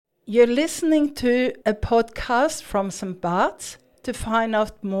You're listening to a podcast from St. Bart's. To find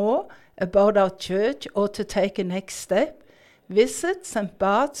out more about our church or to take a next step, visit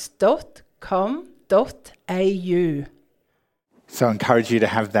stbarts.com.au. So I encourage you to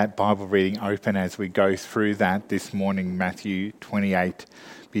have that Bible reading open as we go through that this morning, Matthew 28,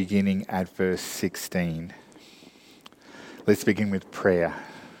 beginning at verse 16. Let's begin with prayer.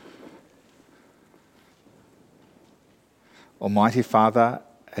 Almighty Father,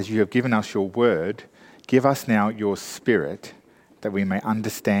 as you have given us your word, give us now your Spirit, that we may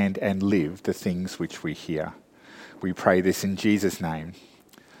understand and live the things which we hear. We pray this in Jesus' name.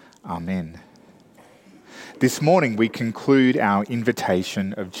 Amen. This morning we conclude our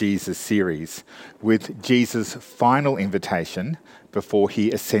Invitation of Jesus series with Jesus' final invitation before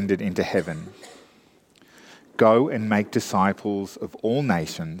he ascended into heaven. Go and make disciples of all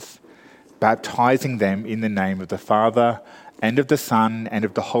nations, baptizing them in the name of the Father and of the Son and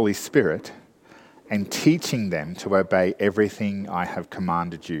of the Holy Spirit, and teaching them to obey everything I have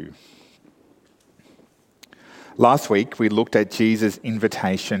commanded you. Last week, we looked at Jesus'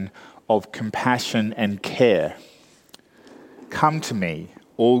 invitation of compassion and care. Come to me,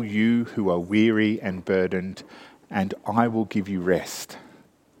 all you who are weary and burdened, and I will give you rest.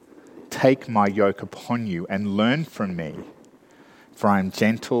 Take my yoke upon you and learn from me, for I am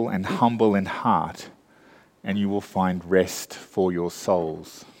gentle and humble in heart, and you will find rest for your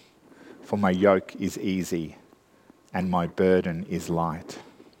souls. For my yoke is easy and my burden is light.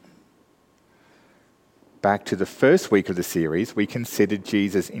 Back to the first week of the series, we considered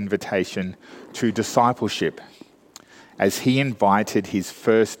Jesus' invitation to discipleship as he invited his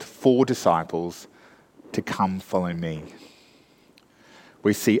first 4 disciples to come follow me.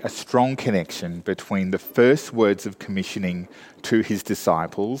 We see a strong connection between the first words of commissioning to his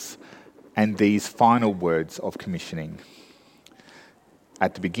disciples and these final words of commissioning.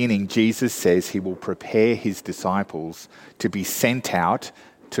 At the beginning, Jesus says he will prepare his disciples to be sent out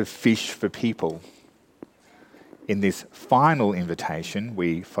to fish for people. In this final invitation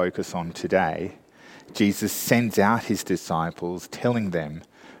we focus on today, Jesus sends out his disciples, telling them,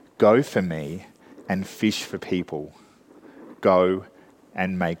 "Go for me and fish for people. Go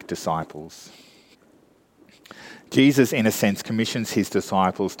and make disciples." Jesus, in a sense, commissions his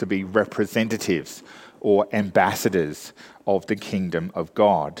disciples to be representatives or ambassadors of the kingdom of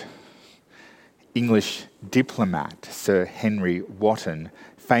God. English diplomat Sir Henry Wotton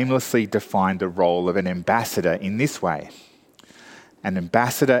famously defined the role of an ambassador in this way. An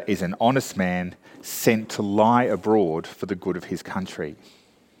ambassador is an honest man sent to lie abroad for the good of his country.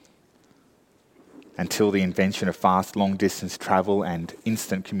 Until the invention of fast long-distance travel and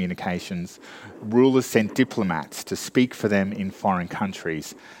instant communications, rulers sent diplomats to speak for them in foreign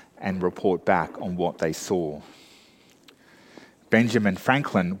countries and report back on what they saw. Benjamin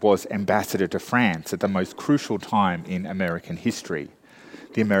Franklin was ambassador to France at the most crucial time in American history,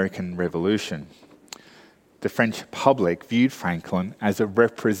 the American Revolution. The French public viewed Franklin as a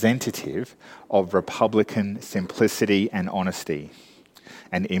representative of Republican simplicity and honesty,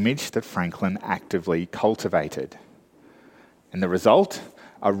 an image that Franklin actively cultivated. And the result?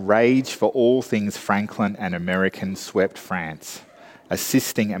 A rage for all things Franklin and American swept France,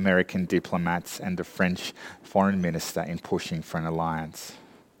 assisting American diplomats and the French foreign minister in pushing for an alliance.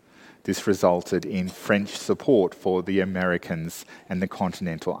 This resulted in French support for the Americans and the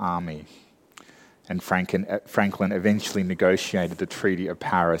Continental Army. And Franklin eventually negotiated the Treaty of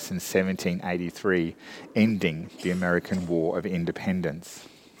Paris in 1783, ending the American War of Independence.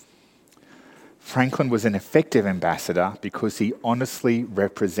 Franklin was an effective ambassador because he honestly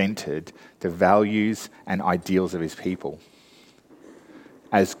represented the values and ideals of his people.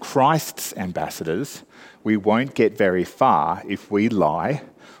 As Christ's ambassadors, we won't get very far if we lie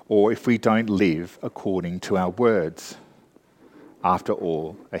or if we don't live according to our words. After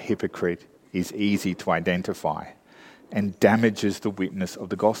all, a hypocrite is easy to identify and damages the witness of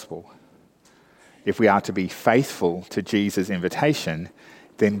the gospel. If we are to be faithful to Jesus' invitation,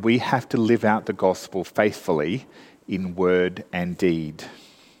 then we have to live out the gospel faithfully in word and deed.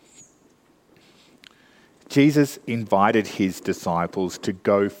 Jesus invited his disciples to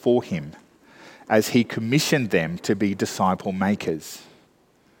go for him as he commissioned them to be disciple makers.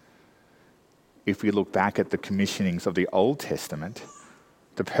 If we look back at the commissionings of the Old Testament,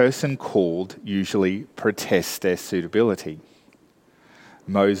 the person called usually protests their suitability.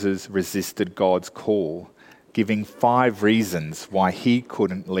 Moses resisted God's call, giving 5 reasons why he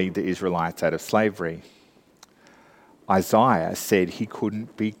couldn't lead the Israelites out of slavery. Isaiah said he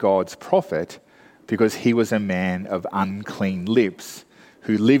couldn't be God's prophet because he was a man of unclean lips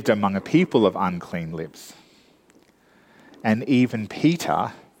who lived among a people of unclean lips. And even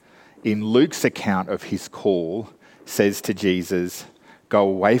Peter in Luke's account of his call, says to Jesus, "Go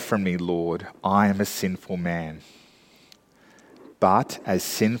away from me, Lord, I am a sinful man." But as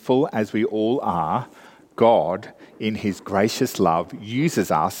sinful as we all are, God, in his gracious love,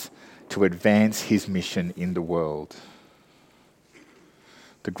 uses us to advance his mission in the world.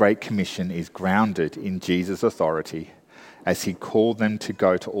 The Great Commission is grounded in Jesus' authority as he called them to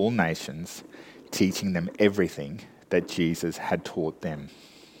go to all nations, teaching them everything that Jesus had taught them.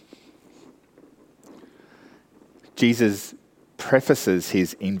 Jesus prefaces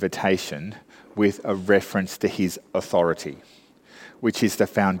his invitation with a reference to his authority, which is the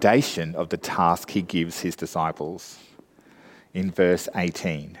foundation of the task he gives his disciples. In verse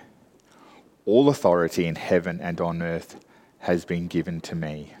 18, "All authority in heaven and on earth has been given to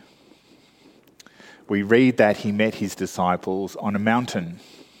me." We read that he met his disciples on a mountain.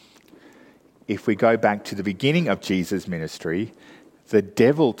 If we go back to the beginning of Jesus' ministry, the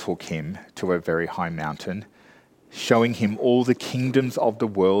devil took him to a very high mountain, showing him all the kingdoms of the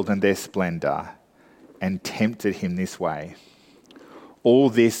world and their splendor, and tempted him this way: "All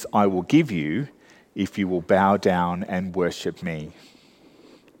this I will give you if you will bow down and worship me."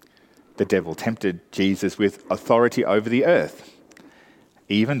 The devil tempted Jesus with authority over the earth,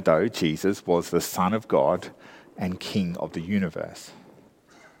 even though Jesus was the Son of God and King of the universe.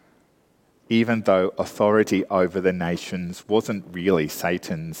 Even though authority over the nations wasn't really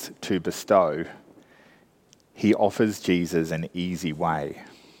Satan's to bestow, he offers Jesus an easy way: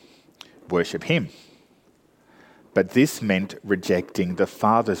 worship him. But this meant rejecting the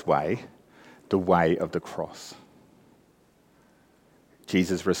Father's way, the way of the cross.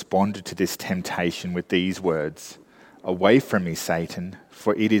 Jesus responded to this temptation with these words: "Away from me, Satan,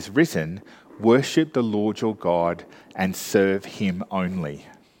 for it is written, worship the Lord your God and serve him only."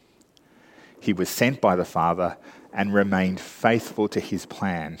 He was sent by the Father and remained faithful to his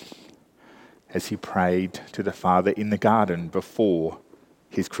plan as he prayed to the Father in the garden before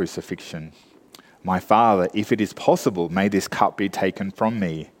his crucifixion. "My Father, if it is possible, may this cup be taken from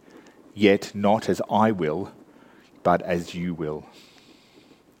me, yet not as I will, but as you will."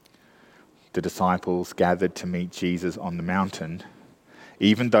 The disciples gathered to meet Jesus on the mountain.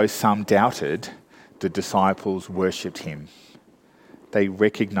 Even though some doubted, the disciples worshipped him. They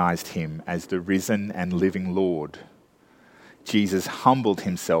recognized him as the risen and living Lord. Jesus humbled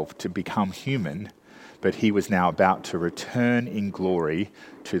himself to become human, but he was now about to return in glory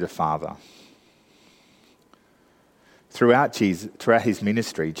to the Father. Throughout his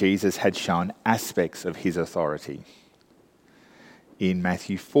ministry, Jesus had shown aspects of his authority. In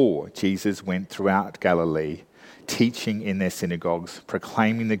Matthew 4, Jesus went throughout Galilee, teaching in their synagogues,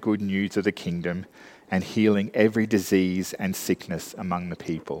 proclaiming the good news of the kingdom, and healing every disease and sickness among the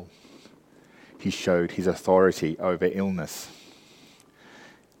people. He showed his authority over illness.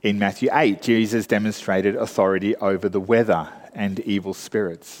 In Matthew 8, Jesus demonstrated authority over the weather and evil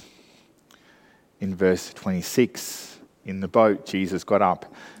spirits. In verse 26, in the boat, Jesus got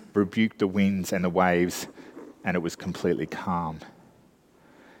up, rebuked the winds and the waves, and it was completely calm.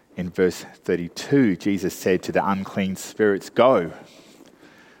 In verse 32, Jesus said to the unclean spirits, "Go."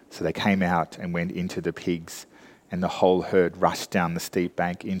 So they came out and went into the pigs, and the whole herd rushed down the steep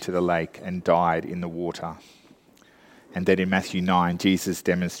bank into the lake and died in the water. And then in Matthew 9, Jesus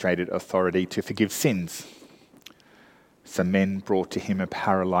demonstrated authority to forgive sins. Some men brought to him a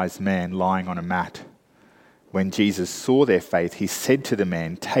paralyzed man lying on a mat. When Jesus saw their faith, he said to the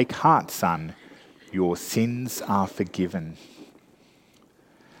man, "Take heart, son, your sins are forgiven."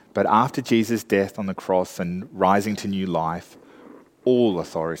 But after Jesus' death on the cross and rising to new life, all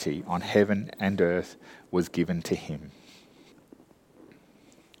authority on heaven and earth was given to him.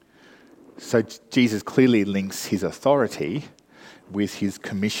 So Jesus clearly links his authority with his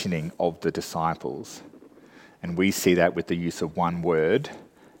commissioning of the disciples. And we see that with the use of one word,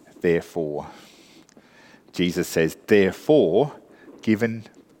 therefore. Jesus says, "Therefore, given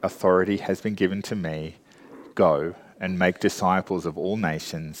authority has been given to me, go and make disciples of all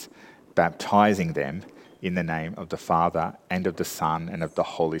nations, baptizing them in the name of the Father and of the Son and of the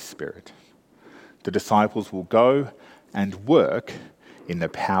Holy Spirit." The disciples will go and work in the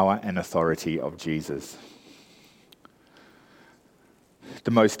power and authority of Jesus.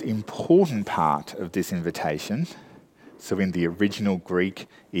 The most important part of this invitation, so in the original Greek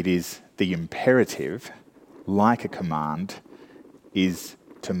it is the imperative, like a command, is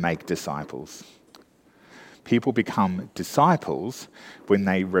to make disciples. People become disciples when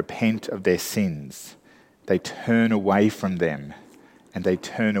they repent of their sins. They turn away from them and they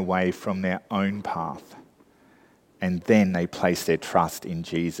turn away from their own path. And then they place their trust in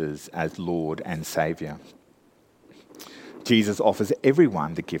Jesus as Lord and Saviour. Jesus offers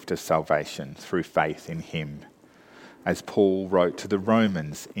everyone the gift of salvation through faith in him. As Paul wrote to the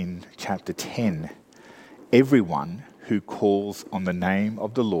Romans in chapter 10, everyone who calls on the name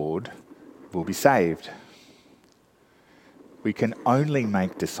of the Lord will be saved. We can only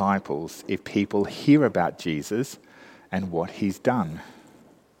make disciples if people hear about Jesus and what he's done.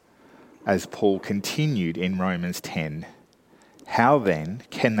 As Paul continued in Romans 10, how then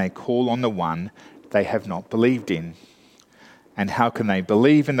can they call on the one they have not believed in? And how can they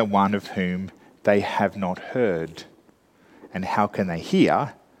believe in the one of whom they have not heard? And how can they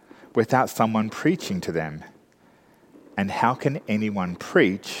hear without someone preaching to them? And how can anyone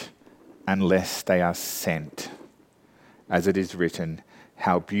preach unless they are sent? As it is written,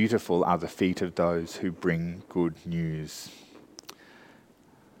 how beautiful are the feet of those who bring good news.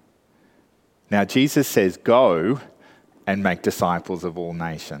 Now Jesus says, go and make disciples of all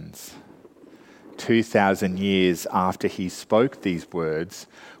nations. 2,000 years after he spoke these words,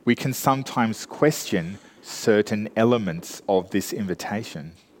 we can sometimes question certain elements of this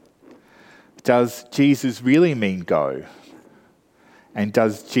invitation. Does Jesus really mean go? And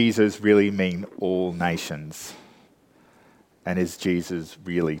does Jesus really mean all nations? And is Jesus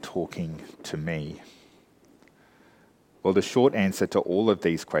really talking to me? Well, the short answer to all of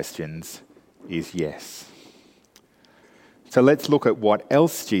these questions is yes. So let's look at what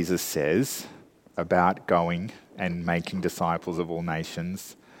else Jesus says about going and making disciples of all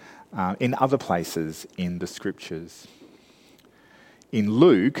nations in other places in the scriptures. In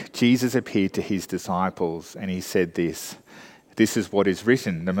Luke, Jesus appeared to his disciples and he said this is what is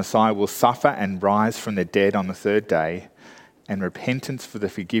written, the Messiah will suffer and rise from the dead on the third day, and repentance for the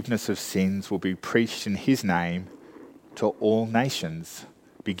forgiveness of sins will be preached in his name to all nations,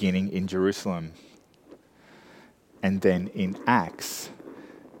 beginning in Jerusalem. And then in Acts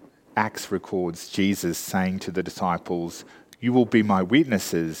records Jesus saying to the disciples, you will be my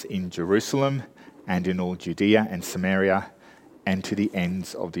witnesses in Jerusalem and in all Judea and Samaria and to the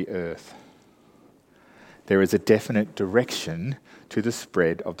ends of the earth. There is a definite direction to the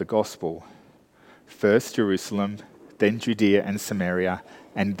spread of the gospel. First Jerusalem, then Judea and Samaria,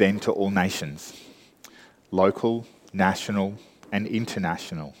 and then to all nations. Local, national, and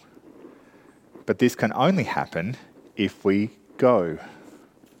international. But this can only happen if we go.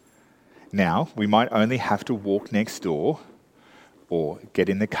 Now, we might only have to walk next door or get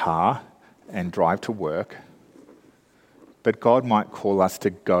in the car and drive to work, but God might call us to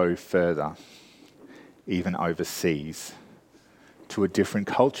go further, even overseas, to a different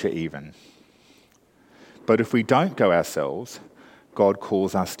culture even. But if we don't go ourselves, God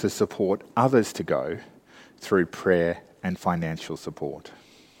calls us to support others to go through prayer and financial support.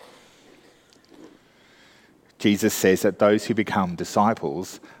 Jesus says that those who become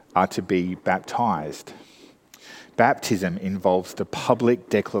disciples are to be baptized. Baptism involves the public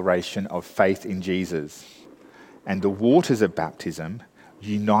declaration of faith in Jesus, and the waters of baptism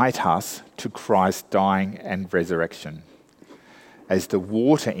unite us to Christ's dying and resurrection, as the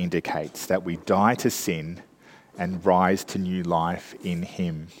water indicates that we die to sin and rise to new life in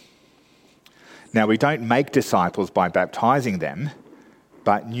him. Now, we don't make disciples by baptizing them,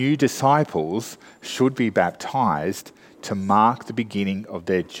 but new disciples should be baptized to mark the beginning of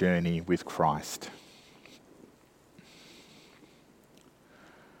their journey with Christ.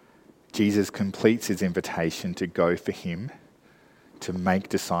 Jesus completes his invitation to go for him, to make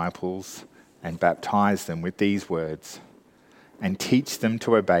disciples and baptize them with these words, and teach them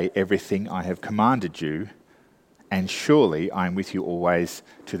to obey everything I have commanded you, and surely I am with you always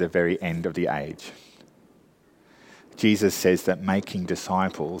to the very end of the age. Jesus says that making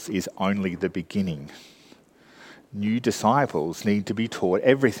disciples is only the beginning. New disciples need to be taught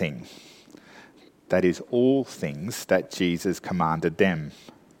everything. That is, all things that Jesus commanded them.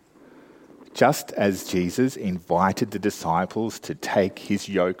 Just as Jesus invited the disciples to take his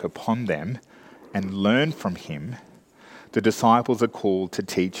yoke upon them and learn from him, the disciples are called to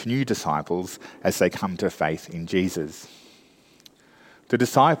teach new disciples as they come to faith in Jesus. The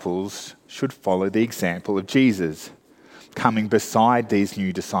disciples should follow the example of Jesus, coming beside these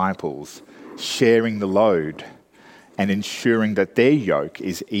new disciples, sharing the load, and ensuring that their yoke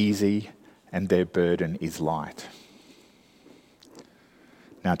is easy and their burden is light.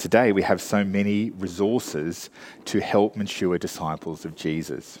 Now today we have so many resources to help mature disciples of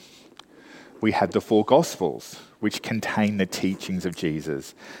Jesus. We have the 4 Gospels, which contain the teachings of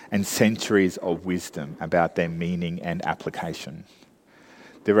Jesus and centuries of wisdom about their meaning and application.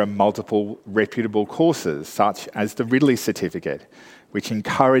 There are multiple reputable courses, such as the Ridley Certificate, which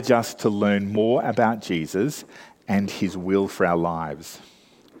encourage us to learn more about Jesus and his will for our lives.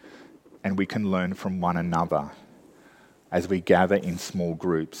 And we can learn from one another. as we gather in small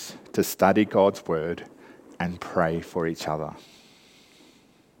groups to study God's word and pray for each other.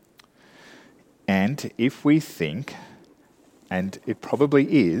 And if we think, and it probably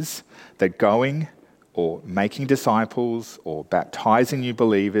is, that going or making disciples or baptizing new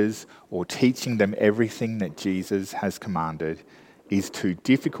believers or teaching them everything that Jesus has commanded is too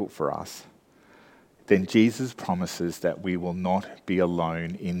difficult for us, then Jesus promises that we will not be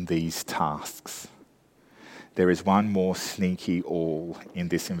alone in these tasks. There is one more sneaky all in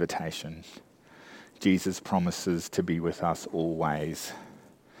this invitation. Jesus promises to be with us always.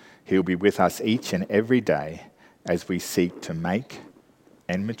 He'll be with us each and every day as we seek to make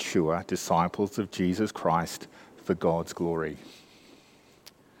and mature disciples of Jesus Christ for God's glory.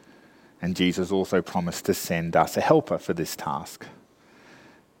 And Jesus also promised to send us a helper for this task.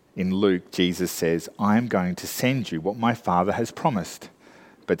 In Luke, Jesus says, "I am going to send you what my Father has promised,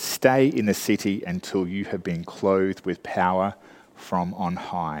 but stay in the city until you have been clothed with power from on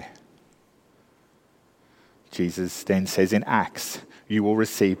high." Jesus then says in Acts, "You will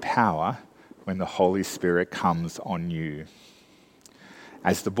receive power when the Holy Spirit comes on you."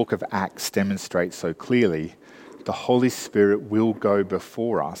 As the book of Acts demonstrates so clearly, the Holy Spirit will go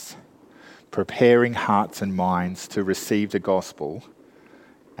before us, preparing hearts and minds to receive the gospel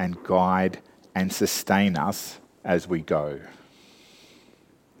and guide and sustain us as we go.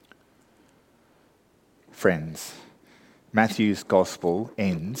 Friends, Matthew's gospel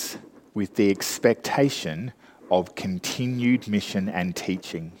ends with the expectation of continued mission and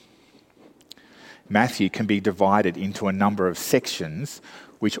teaching. Matthew can be divided into a number of sections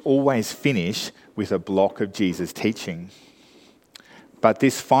which always finish with a block of Jesus' teaching. But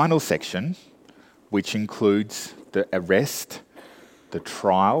this final section, which includes the arrest, the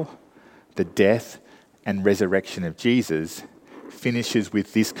trial, the death and resurrection of Jesus, finishes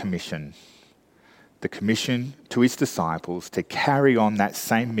with this commission. The commission to his disciples to carry on that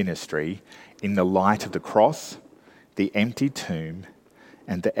same ministry in the light of the cross, the empty tomb,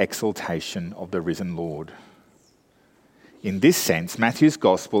 and the exaltation of the risen Lord. In this sense, Matthew's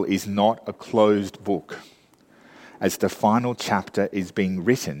gospel is not a closed book, as the final chapter is being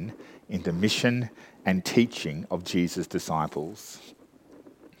written in the mission and teaching of Jesus' disciples.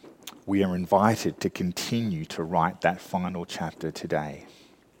 We are invited to continue to write that final chapter today.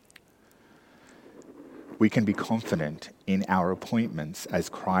 We can be confident in our appointments as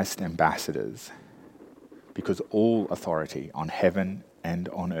Christ ambassadors because all authority on heaven and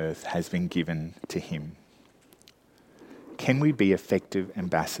on earth has been given to him. Can we be effective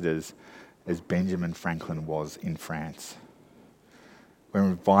ambassadors as Benjamin Franklin was in France? We're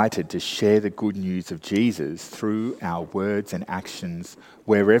invited to share the good news of Jesus through our words and actions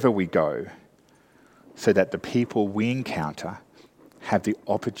wherever we go, so that the people we encounter have the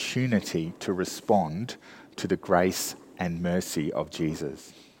opportunity to respond to the grace and mercy of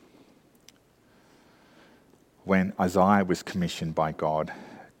Jesus. When Isaiah was commissioned by God,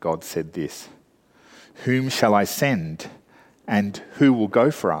 God said this, "Whom shall I send, and who will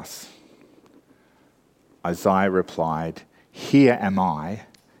go for us?" Isaiah replied, "Here am I,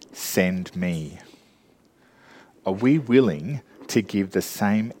 send me." Are we willing to give the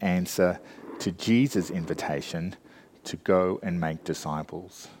same answer to Jesus' invitation to go and make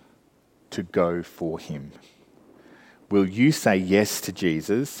disciples, to go for him? Will you say yes to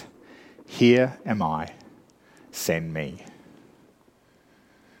Jesus? "Here am I, send me."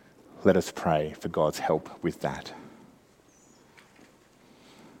 Let us pray for God's help with that.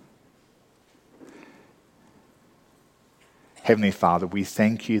 Heavenly Father, we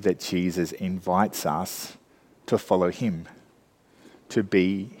thank you that Jesus invites us to follow him, to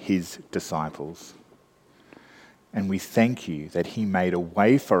be his disciples. And we thank you that he made a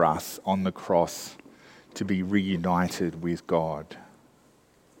way for us on the cross to be reunited with God.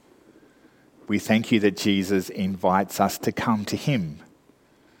 We thank you that Jesus invites us to come to him,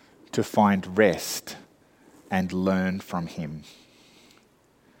 to find rest and learn from him.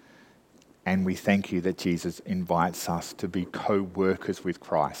 And we thank you that Jesus invites us to be co-workers with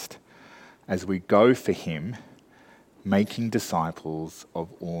Christ as we go for him, making disciples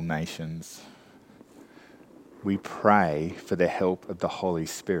of all nations. We pray for the help of the Holy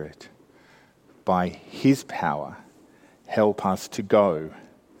Spirit. By his power, help us to go,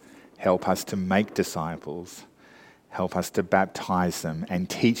 help us to make disciples, help us to baptize them and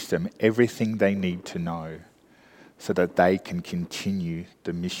teach them everything they need to know, so that they can continue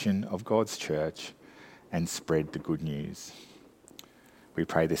the mission of God's church and spread the good news. We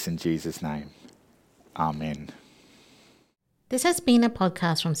pray this in Jesus' name. Amen. This has been a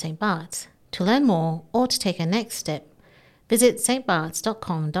podcast from St. Bart's. To learn more or to take a next step, visit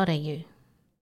stbarts.com.au.